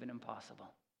maybe even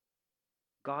impossible.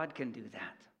 God can do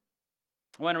that.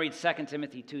 I want to read 2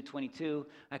 Timothy 2:22.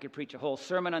 I could preach a whole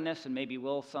sermon on this and maybe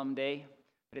will someday.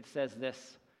 But it says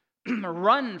this: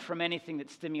 run from anything that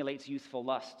stimulates youthful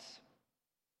lusts.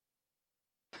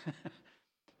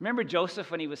 Remember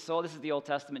Joseph when he was sold? This is the Old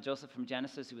Testament Joseph from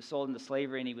Genesis. He was sold into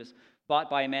slavery and he was bought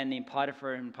by a man named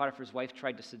Potiphar, and Potiphar's wife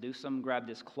tried to seduce him, grabbed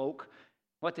his cloak.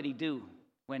 What did he do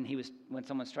when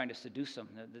someone's trying to seduce him?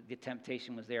 The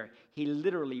temptation was there. He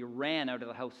literally ran out of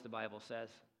the house, the Bible says.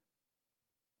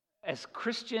 As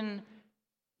Christian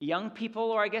young people,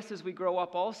 or I guess as we grow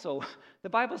up also, the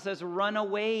Bible says run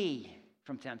away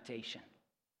from temptation.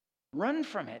 Run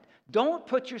from it. Don't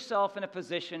put yourself in a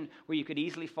position where you could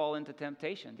easily fall into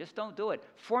temptation. Just don't do it.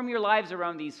 Form your lives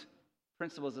around these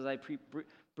principles as I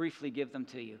briefly give them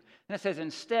to you. And it says,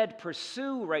 instead,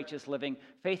 pursue righteous living,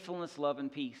 faithfulness, love, and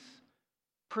peace.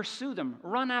 Pursue them.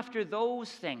 Run after those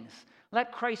things.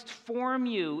 Let Christ form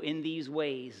you in these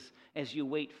ways as you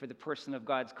wait for the person of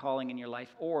God's calling in your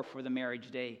life or for the marriage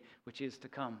day, which is to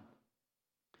come.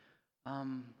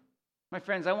 My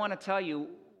friends, I want to tell you,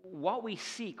 what we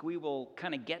seek, we will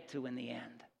kind of get to in the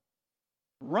end.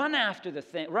 Run after the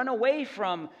thing, run away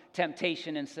from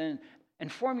temptation and sin,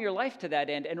 and form your life to that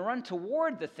end, and run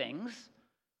toward the things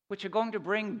which are going to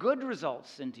bring good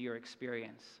results into your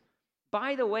experience.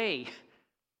 By the way,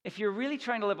 if you're really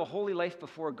trying to live a holy life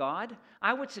before God,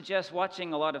 I would suggest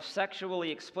watching a lot of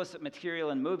sexually explicit material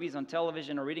in movies, on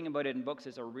television, or reading about it in books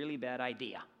is a really bad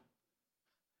idea.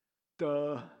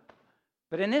 Duh.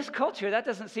 But in this culture, that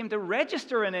doesn't seem to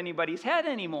register in anybody's head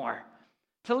anymore.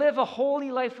 To live a holy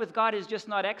life with God is just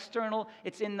not external.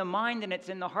 It's in the mind and it's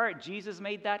in the heart. Jesus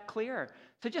made that clear.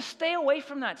 So just stay away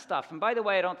from that stuff. And by the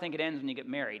way, I don't think it ends when you get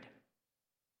married.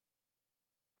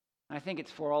 I think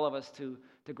it's for all of us to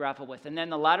grapple with. And then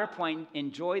the latter point,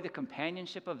 enjoy the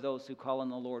companionship of those who call on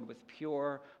the Lord with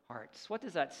pure hearts. What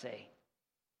does that say?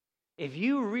 If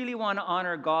you really want to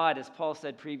honor God, as Paul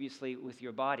said previously, with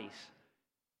your bodies,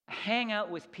 hang out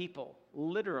with people,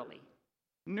 literally,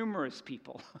 numerous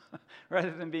people,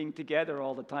 rather than being together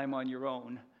all the time on your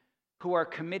own, who are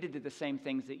committed to the same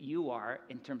things that you are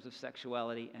in terms of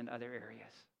sexuality and other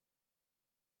areas.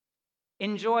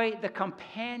 Enjoy the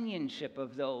companionship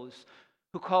of those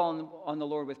who call on the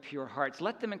Lord with pure hearts.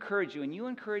 Let them encourage you, and you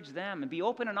encourage them, and be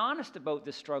open and honest about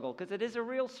this struggle, because it is a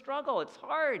real struggle. It's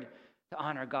hard to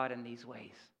honor God in these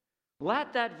ways.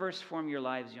 Let that verse form your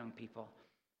lives, young people,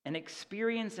 and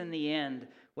experience in the end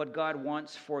what God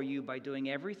wants for you by doing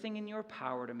everything in your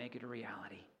power to make it a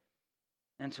reality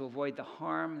and to avoid the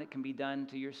harm that can be done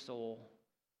to your soul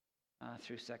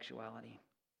through sexuality.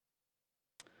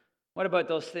 What about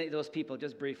those people,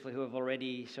 just briefly, who have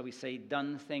already, shall we say,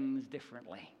 done things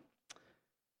differently?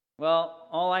 Well,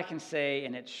 all I can say,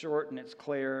 and it's short and it's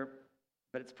clear,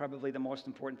 but it's probably the most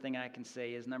important thing I can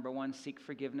say, is number one, seek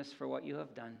forgiveness for what you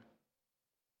have done,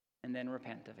 and then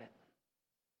repent of it.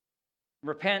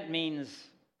 Repent means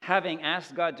having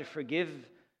asked God to forgive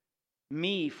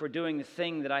me for doing the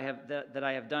thing that I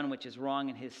have done, which is wrong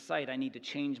in His sight. I need to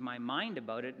change my mind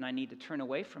about it, and I need to turn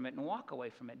away from it and walk away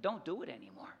from it. Don't do it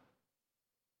anymore.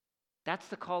 That's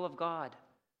the call of God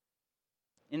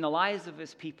in the lives of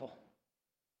His people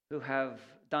who have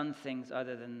done things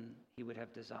other than He would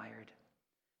have desired.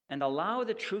 And allow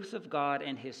the truth of God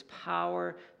and His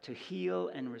power to heal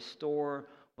and restore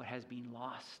what has been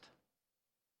lost.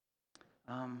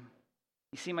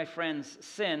 You see, my friends,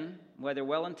 sin, whether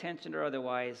well-intentioned or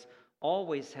otherwise,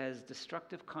 always has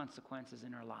destructive consequences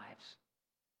in our lives.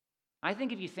 I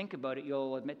think if you think about it,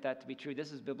 you'll admit that to be true.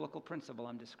 This is biblical principle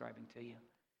I'm describing to you.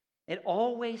 It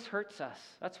always hurts us.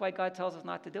 That's why God tells us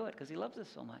not to do it, because he loves us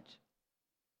so much.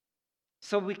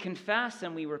 So we confess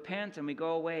and we repent and we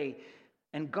go away.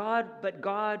 But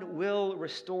God will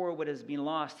restore what has been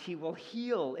lost. He will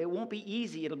heal. It won't be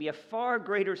easy. It'll be a far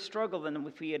greater struggle than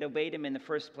if we had obeyed him in the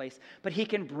first place. But he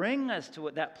can bring us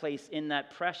to that place in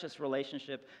that precious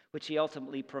relationship which he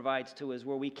ultimately provides to us,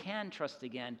 where we can trust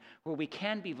again, where we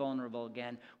can be vulnerable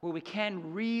again, where we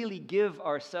can really give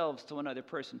ourselves to another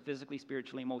person, physically,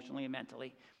 spiritually, emotionally, and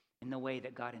mentally, in the way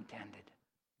that God intended.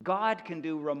 God can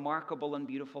do remarkable and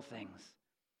beautiful things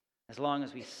as long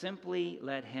as we simply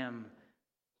let him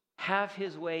have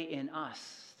his way in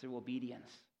us through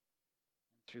obedience,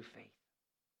 through faith.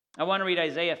 I want to read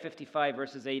Isaiah 55,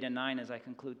 verses 8 and 9 as I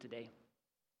conclude today.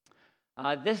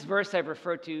 This verse, I've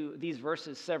referred to these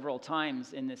verses several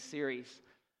times in this series,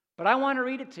 but I want to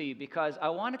read it to you because I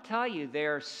want to tell you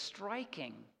they're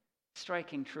striking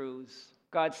truths.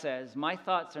 God says, "My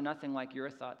thoughts are nothing like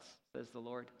your thoughts," says the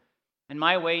Lord, "and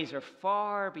my ways are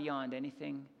far beyond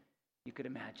anything you could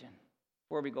imagine."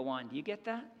 Before we go on, do you get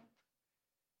that?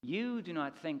 You do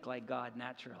not think like God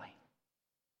naturally.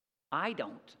 I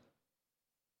don't.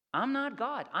 I'm not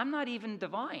God. I'm not even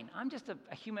divine. I'm just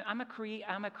a human. I'm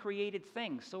a created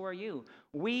thing. So are you.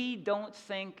 We don't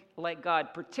think like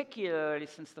God, particularly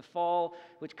since the fall,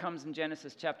 which comes in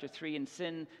Genesis chapter 3, and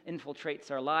sin infiltrates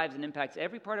our lives and impacts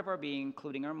every part of our being,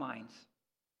 including our minds.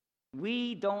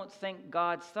 We don't think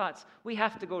God's thoughts. We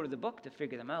have to go to the book to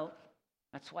figure them out.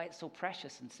 That's why it's so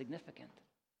precious and significant.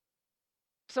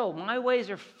 So, my ways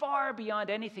are far beyond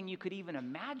anything you could even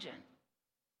imagine.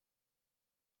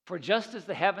 For just as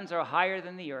the heavens are higher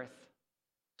than the earth,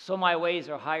 so my ways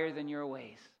are higher than your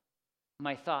ways.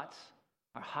 My thoughts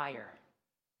are higher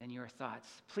than your thoughts.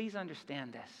 Please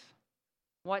understand this.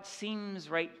 What seems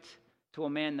right to a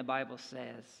man, the Bible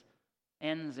says,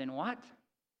 ends in what?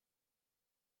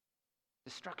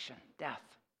 Destruction,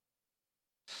 death.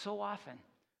 So often.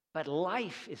 But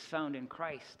life is found in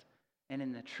Christ and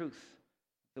in the truth,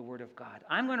 the Word of God.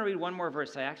 I'm going to read one more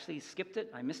verse. I actually skipped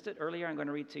it. I missed it earlier. I'm going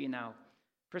to read to you now.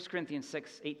 1 Corinthians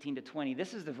 6, 18 to 20.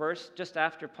 This is the verse just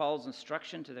after Paul's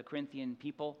instruction to the Corinthian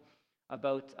people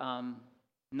about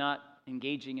not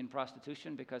engaging in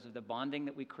prostitution because of the bonding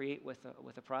that we create with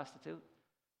a prostitute.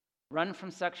 Run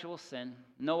from sexual sin.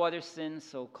 No other sin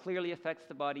so clearly affects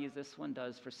the body as this one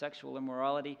does, for sexual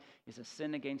immorality is a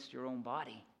sin against your own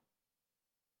body.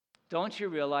 Don't you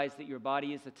realize that your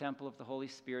body is the temple of the Holy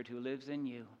Spirit who lives in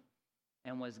you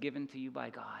and was given to you by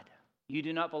God? You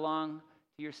do not belong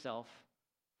to yourself,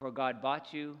 for God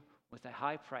bought you with a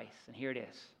high price. And here it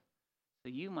is. So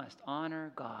you must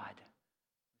honor God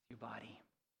with your body.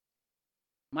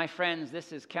 My friends,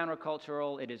 this is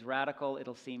countercultural. It is radical.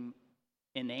 It'll seem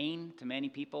inane to many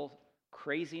people.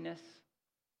 Craziness,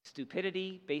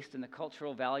 stupidity based on the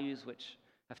cultural values which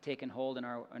have taken hold in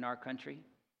our country.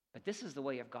 But this is the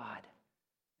way of God.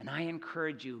 And I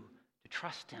encourage you to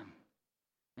trust him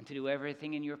and to do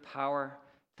everything in your power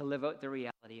to live out the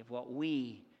reality of what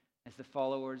we, as the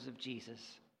followers of Jesus,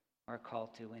 are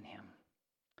called to in him.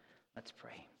 Let's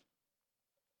pray.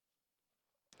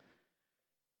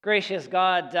 Gracious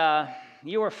God,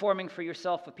 you are forming for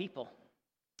yourself a people.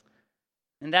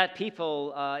 And that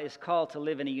people is called to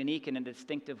live in a unique and a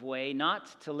distinctive way,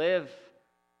 not to live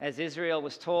as Israel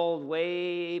was told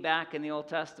way back in the Old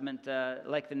Testament,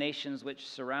 like the nations which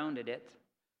surrounded it.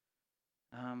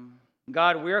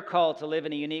 God, we're called to live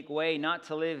in a unique way, not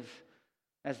to live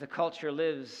as the culture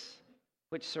lives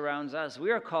which surrounds us. We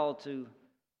are called to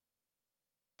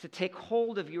take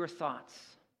hold of your thoughts.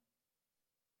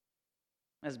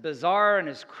 As bizarre and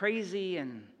as crazy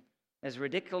and as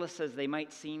ridiculous as they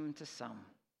might seem to some.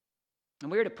 And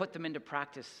we are to put them into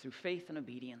practice through faith and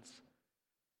obedience.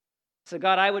 So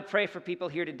God, I would pray for people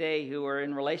here today who are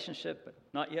in relationship but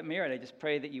not yet married. I just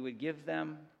pray that you would give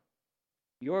them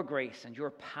your grace and your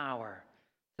power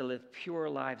to live pure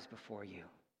lives before you.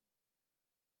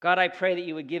 God, I pray that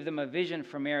you would give them a vision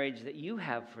for marriage that you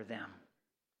have for them,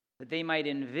 that they might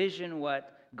envision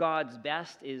what God's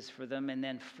best is for them and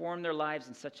then form their lives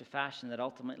in such a fashion that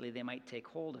ultimately they might take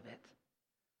hold of it.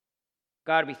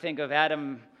 God, we think of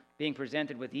Adam being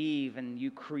presented with Eve and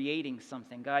you creating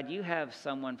something. God, you have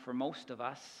someone for most of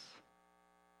us.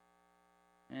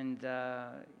 And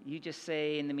you just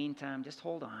say, in the meantime, just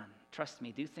hold on. Trust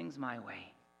me, do things my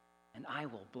way, and I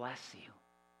will bless you.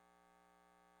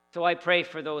 So I pray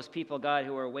for those people, God,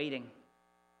 who are waiting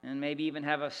and maybe even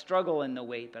have a struggle in the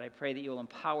wait, but I pray that you'll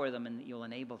empower them and that you'll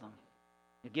enable them.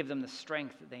 You give them the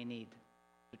strength that they need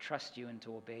to trust you and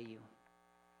to obey you.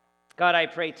 God, I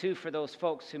pray too for those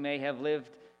folks who may have lived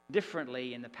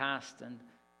differently in the past, and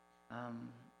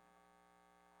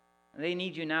they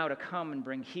need you now to come and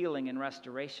bring healing and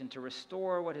restoration, to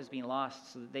restore what has been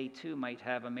lost, so that they too might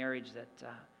have a marriage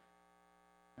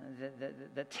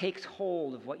that takes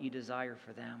hold of what you desire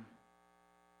for them.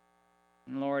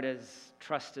 And Lord, as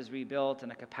trust is rebuilt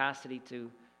and a capacity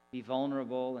to be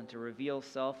vulnerable and to reveal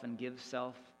self and give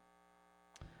self,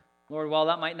 Lord, while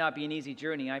that might not be an easy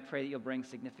journey, I pray that you'll bring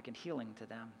significant healing to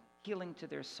them, healing to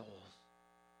their souls,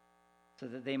 so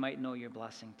that they might know your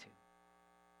blessing too.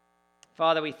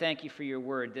 Father, we thank you for your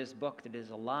word, this book that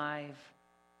is alive,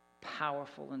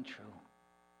 powerful, and true.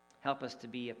 Help us to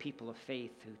be a people of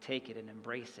faith who take it and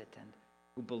embrace it, and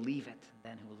who believe it, and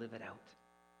then who live it out.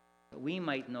 That we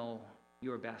might know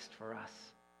your best for us,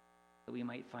 that we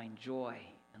might find joy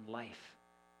and life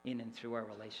in and through our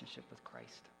relationship with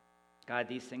Christ. God,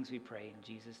 these things we pray in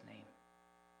Jesus' name.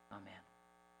 Amen.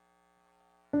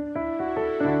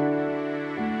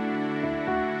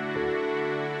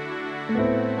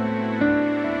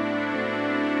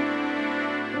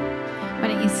 Why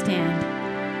don't you stand?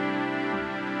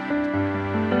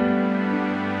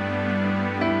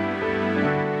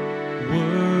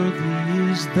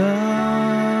 Worthy is the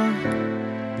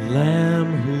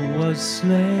Lamb who was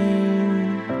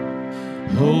slain.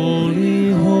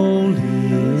 Holy,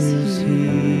 holy is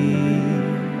He.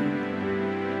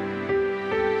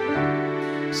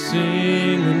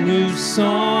 Sing a new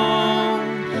song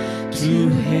to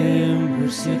Him who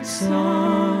sits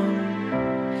on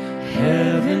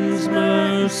heaven's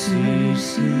mercy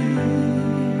seat.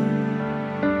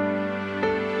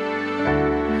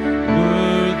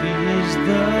 Worthy is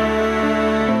the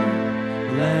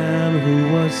Lamb who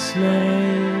was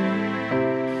slain.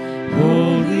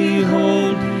 Holy,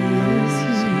 holy is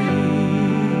He.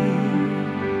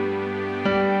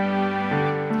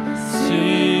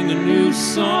 Sing a new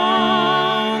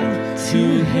song to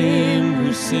Him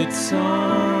who sits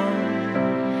on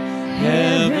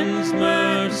heaven's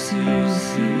mercy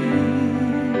seat.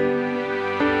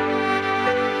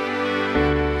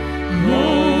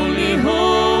 Holy,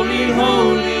 holy,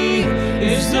 holy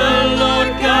is the Lord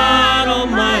God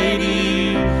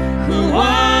Almighty, who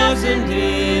was and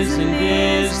is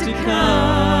to come.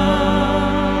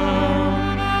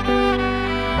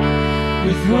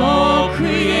 With all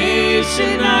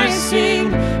creation I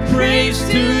sing praise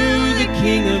to the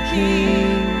King of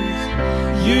Kings.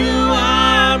 You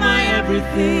are my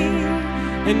everything,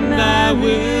 and I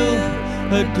will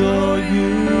adore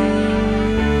you.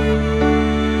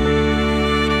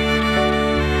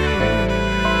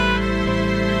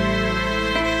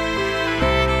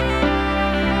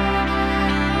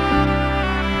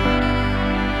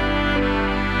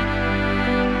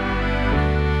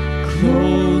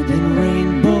 Clothed in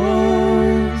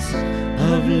rainbows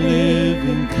of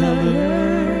living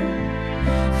color,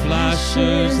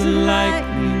 flashes of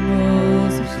lightning,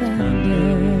 rolls of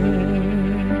thunder.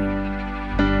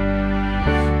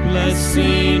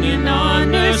 Blessing and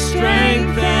honor,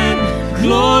 strength and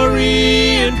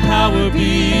glory and power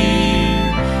be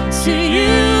to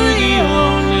you, the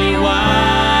only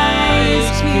wise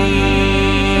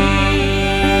King.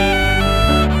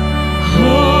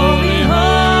 Holy,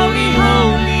 holy,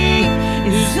 holy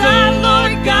is the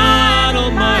Lord God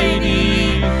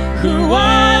Almighty, who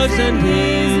was and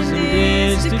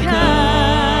is to come.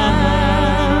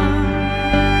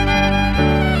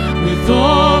 With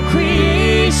all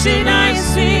creation I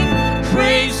sing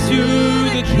praise to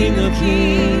the King of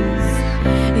Kings.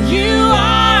 You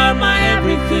are my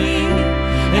everything,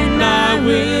 and I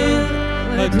will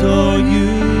adore you.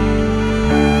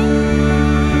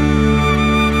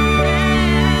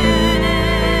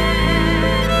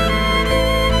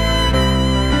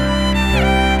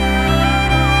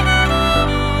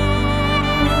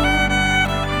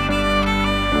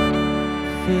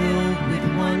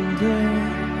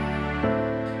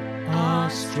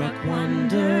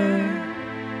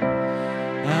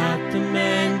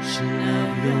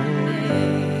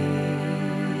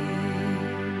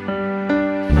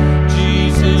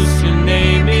 Jesus, your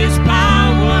name is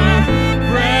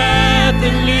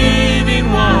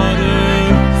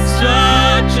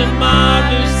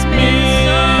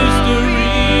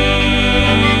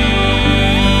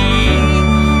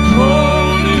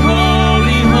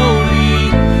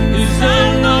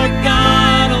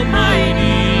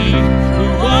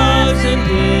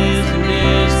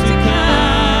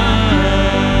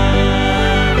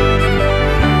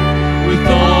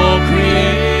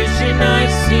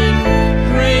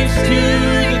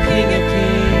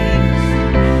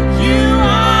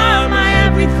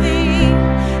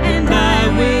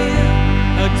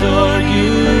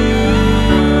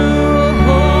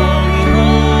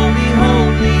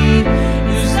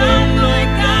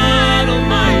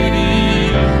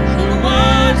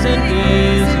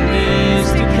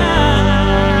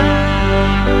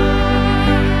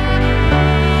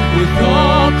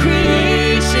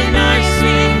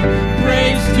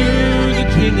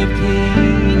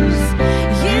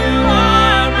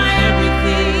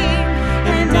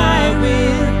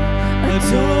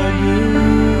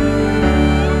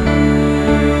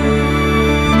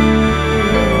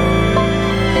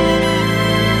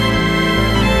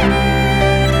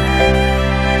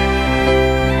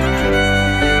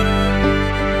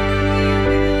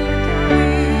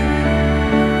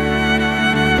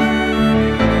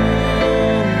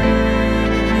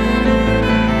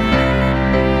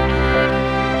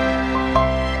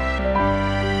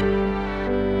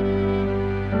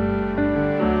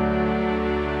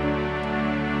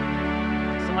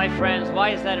Why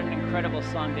is that an incredible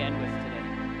song to end with today?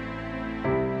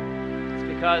 It's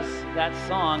because that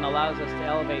song allows us to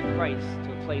elevate Christ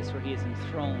to a place where he is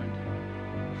enthroned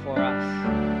before us.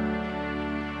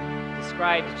 It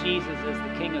describes Jesus as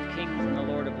the King of Kings and the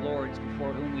Lord of Lords,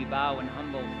 before whom we bow in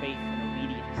humble faith and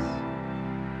obedience.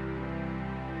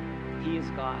 He is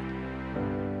God,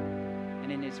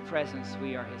 and in his presence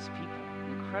we are his people.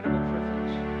 Incredible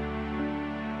privilege.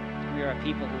 We are a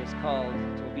people who is called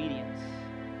to obedience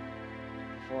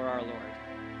before our Lord.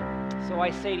 So I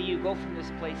say to you, go from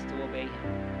this place to obey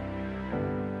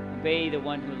him. Obey the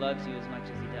one who loves you as much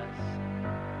as he does.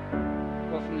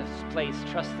 Go from this place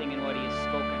trusting in what he has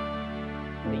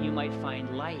spoken, that you might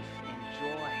find life and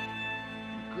joy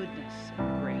and goodness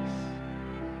and grace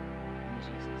in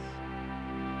Jesus.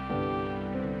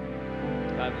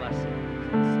 God bless you.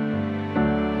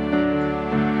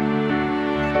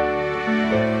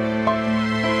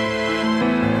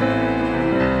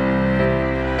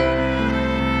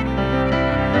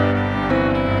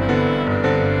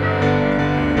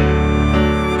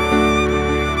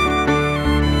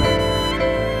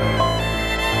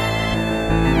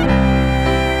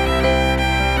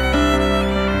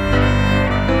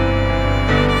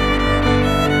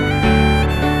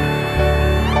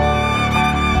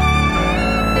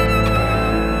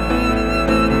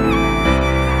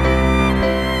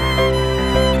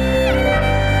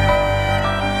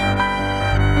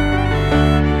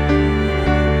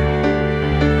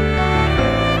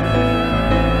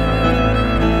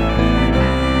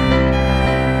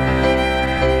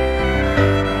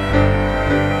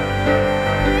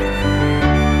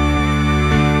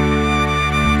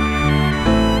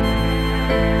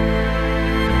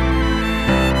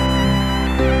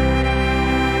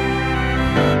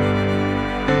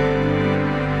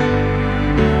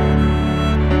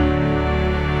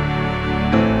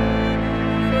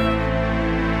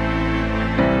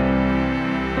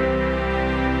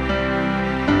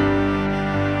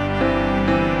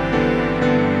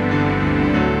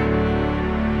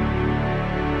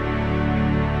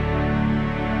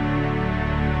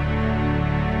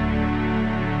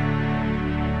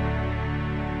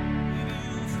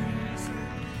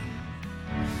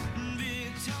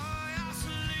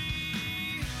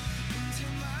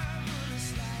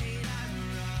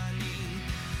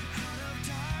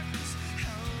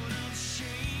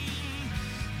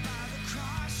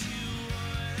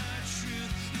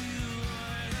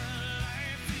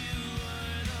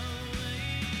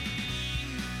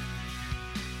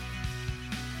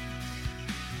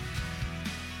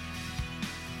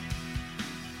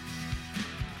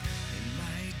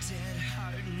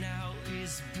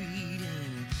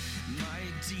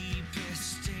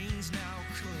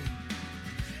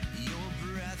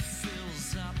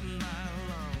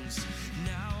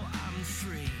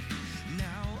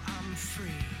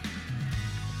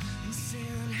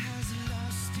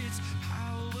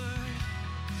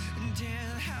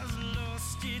 Death has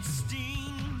lost its sting.